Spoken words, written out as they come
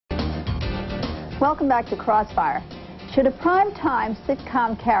Welcome back to Crossfire. Should a prime-time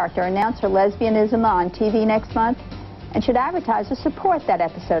sitcom character announce her lesbianism on TV next month? And should advertisers support that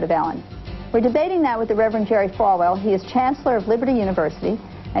episode of Ellen? We're debating that with the Reverend Jerry Falwell. He is Chancellor of Liberty University,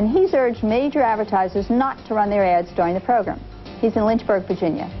 and he's urged major advertisers not to run their ads during the program. He's in Lynchburg,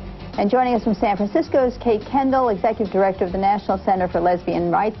 Virginia. And joining us from San Francisco is Kate Kendell, Executive Director of the National Center for Lesbian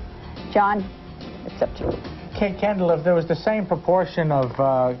Rights. John, it's up to you. Kate Kendell, if there was the same proportion of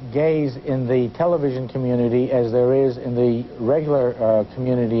gays in the television community as there is in the regular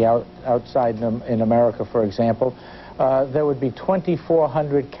community outside in America, for example, there would be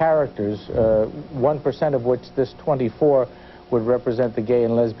 2,400 characters, 1% of which this 24 would represent the gay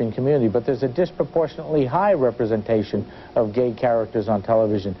and lesbian community. But there's a disproportionately high representation of gay characters on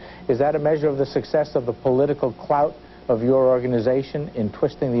television. Is that a measure of the success of the political clout of your organization in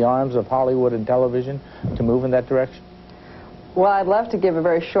twisting the arms of Hollywood and television to move in that direction? Well, I'd love to give a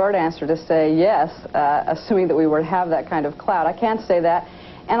very short answer to say yes, assuming that we were to have that kind of clout. I can't say that.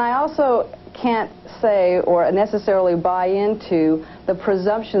 And I also can't say or necessarily buy into the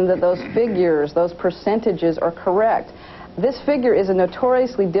presumption that those figures, those percentages are correct. This figure is a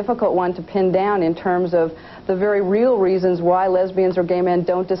notoriously difficult one to pin down in terms of the very real reasons why lesbians or gay men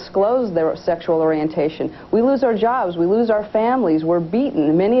don't disclose their sexual orientation. We lose our jobs, we lose our families, we're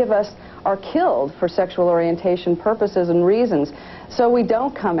beaten. Many of us are killed for sexual orientation purposes and reasons, so we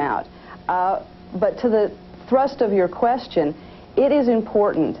don't come out. But to the thrust of your question, it is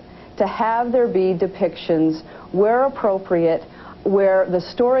important to have there be depictions where appropriate, where the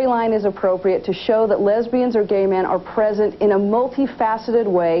storyline is appropriate, to show that lesbians or gay men are present in a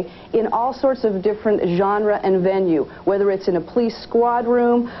multifaceted way in all sorts of different genre and venue, whether it's in a police squad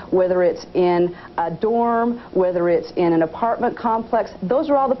room, whether it's in a dorm, whether it's in an apartment complex. Those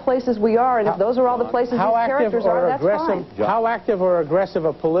are all the places we are, and if those are all the places these characters are, that's fine. How active or aggressive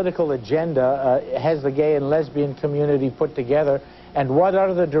a political agenda has the gay and lesbian community put together, and what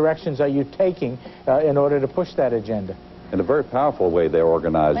other directions are you taking in order to push that agenda? In a very powerful way, they're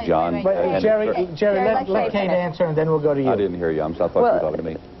organized, John. Jerry, let Kate answer, and then we'll go to you. I didn't hear you. I thought you were talking to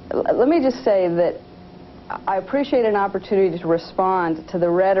me. Let me just say that I appreciate an opportunity to respond to the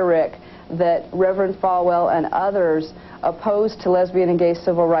rhetoric that Reverend Falwell and others opposed to lesbian and gay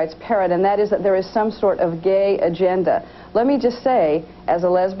civil rights parrot, and that is that there is some sort of gay agenda. Let me just say, as a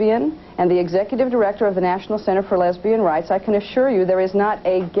lesbian and the executive director of the National Center for Lesbian Rights, I can assure you there is not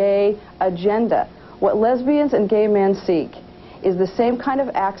a gay agenda. What lesbians and gay men seek is the same kind of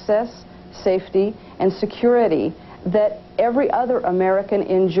access, safety, and security that every other American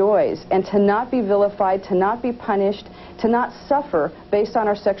enjoys, and to not be vilified, to not be punished, to not suffer based on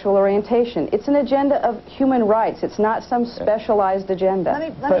our sexual orientation. It's an agenda of human rights. It's not some specialized agenda.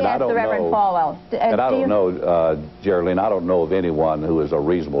 Let me ask the Reverend Falwell. And I don't know, Geraldine, I don't know of anyone who is a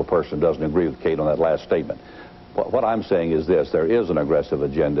reasonable person who doesn't agree with Kate on that last statement. What I'm saying is this: there is an aggressive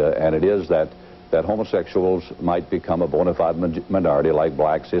agenda, and it is that homosexuals might become a bona fide minority, like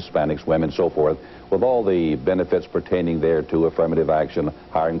blacks, Hispanics, women, so forth, with all the benefits pertaining there to affirmative action,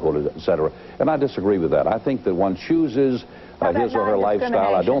 hiring quotas, etc. And I disagree with that. I think that one chooses his or her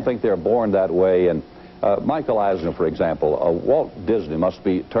lifestyle. I don't think they're born that way. And Michael Eisner, for example, Walt Disney must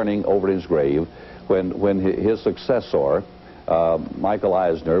be turning over his grave when his successor, Michael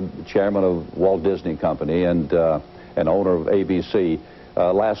Eisner, chairman of Walt Disney Company and owner of ABC,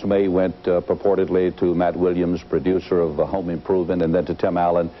 last May went purportedly to Matt Williams, producer of Home Improvement, and then to Tim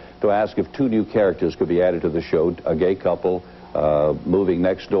Allen to ask if 2 new characters could be added to the show, a gay couple moving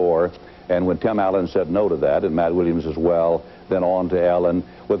next door. And when Tim Allen said no to that, and Matt Williams as well, then on to Ellen,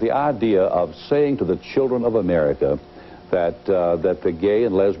 with the idea of saying to the children of America that the gay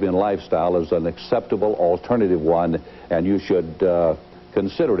and lesbian lifestyle is an acceptable alternative one, and you should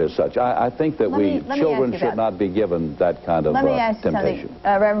consider it as such. I think that children should not be given that kind of temptation. Let me ask you something,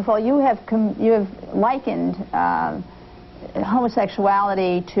 Reverend Falwell. You have likened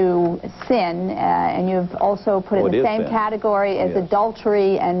homosexuality to sin, and you've also put it in the same category as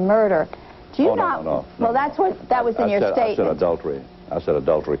adultery and murder. Do you not? No. Well, that was in your statement. I said adultery. I said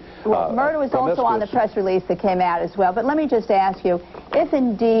adultery. Well, murder was also on the press release that came out as well. But let me just ask you, if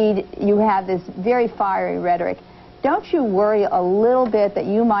indeed you have this very fiery rhetoric, don't you worry a little bit that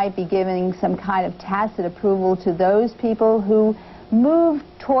you might be giving some kind of tacit approval to those people who move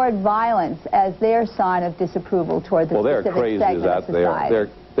toward violence as their sign of disapproval toward the specific segment of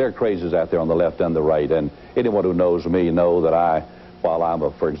society? There are crazies out there on the left and the right, and anyone who knows me know that while I'm,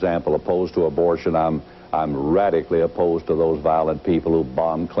 for example, opposed to abortion, I'm radically opposed to those violent people who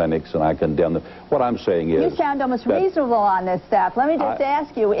bomb clinics, and I condemn them. What I'm saying is... You sound almost reasonable on this stuff. Let me just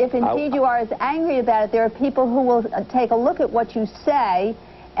ask you, if indeed you are as angry about it, there are people who will take a look at what you say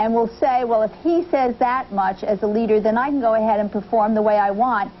and will say, well, if he says that much as a leader, then I can go ahead and perform the way I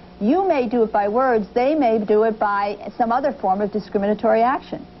want. You may do it by words, they may do it by some other form of discriminatory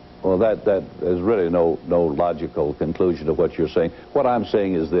action. Well, that is really no logical conclusion of what you're saying. What I'm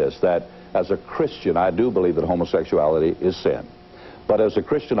saying is this, that as a Christian, I do believe that homosexuality is sin. But as a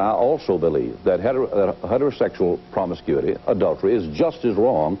Christian, I also believe that heterosexual promiscuity, adultery, is just as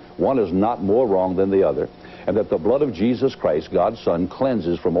wrong. One is not more wrong than the other. And that the blood of Jesus Christ, God's Son,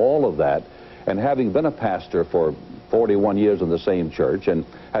 cleanses from all of that. And having been a pastor for 41 years in the same church, and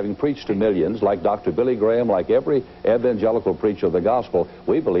having preached to millions, like Dr. Billy Graham, like every evangelical preacher of the gospel,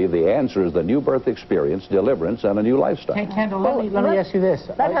 we believe the answer is the new birth experience, deliverance, and a new lifestyle. Hey, Kendell, let me ask you this.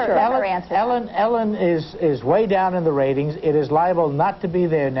 Let her answer. Ellen is way down in the ratings. It is liable not to be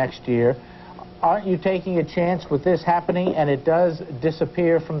there next year. Aren't you taking a chance with this happening and it does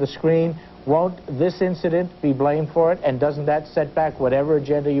disappear from the screen? Won't this incident be blamed for it, and doesn't that set back whatever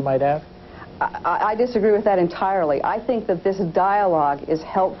agenda you might have? I disagree with that entirely. I think that this dialogue is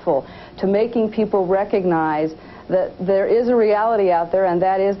helpful to making people recognize that there is a reality out there, and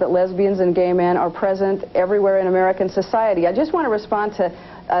that is that lesbians and gay men are present everywhere in American society. I just want to respond to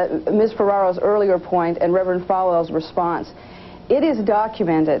Ms. Ferraro's earlier point and Reverend Falwell's response. It is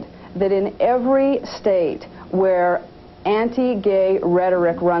documented that in every state where anti-gay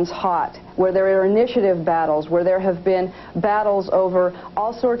rhetoric runs hot, where there are initiative battles, where there have been battles over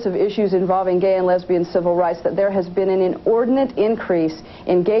all sorts of issues involving gay and lesbian civil rights, that there has been an inordinate increase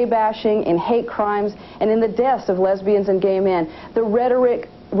in gay bashing, in hate crimes, and in the deaths of lesbians and gay men. The rhetoric,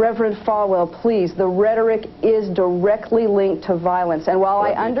 Reverend Falwell, please, the rhetoric is directly linked to violence. And while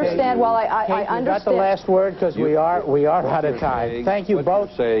I understand, you got the last word, because we are out of time. Thank you both.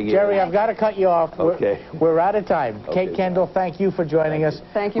 Jerry, I've got to cut you off. Okay. We're out of time. Okay. Kate Kendell, thank you for joining us.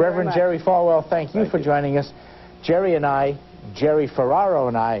 Thank you Reverend very much. Jerry Falwell, thank you for joining us. Jerry Ferraro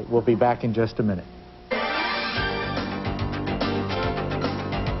and I will be back in just a minute.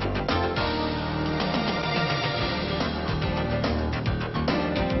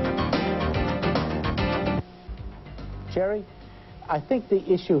 Jerry, I think the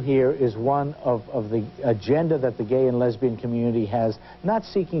issue here is one of the agenda that the gay and lesbian community has, not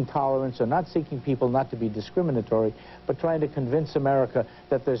seeking tolerance or not seeking people not to be discriminatory, but trying to convince America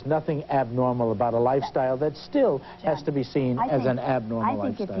that there's nothing abnormal about a lifestyle that still has to be seen as an abnormal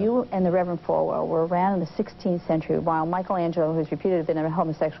lifestyle. I think if you and the Reverend Falwell were around in the 16th century while Michelangelo, who's reputed to have been a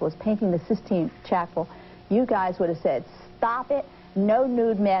homosexual, was painting the Sistine Chapel, you guys would have said, stop it. No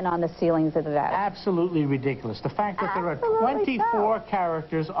nude men on the ceilings of the vatican. Absolutely ridiculous. The fact that there are 24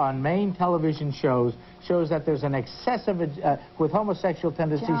 characters on main television shows that there's an excessive, with homosexual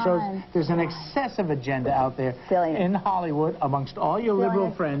tendency, shows there's an excessive agenda out there in Hollywood amongst all your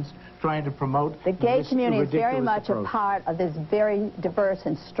liberal friends trying to promote the gay community is very much approach. a part of this very diverse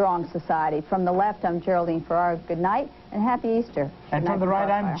and strong society. From the left, I'm Geraldine Ferraro. Good night and happy Easter. And from the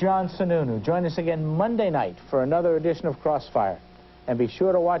right, I'm John Sununu. Join us again Monday night for another edition of Crossfire. And be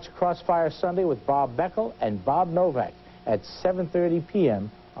sure to watch Crossfire Sunday with Bob Beckel and Bob Novak at 7:30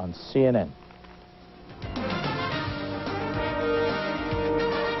 p.m. on CNN.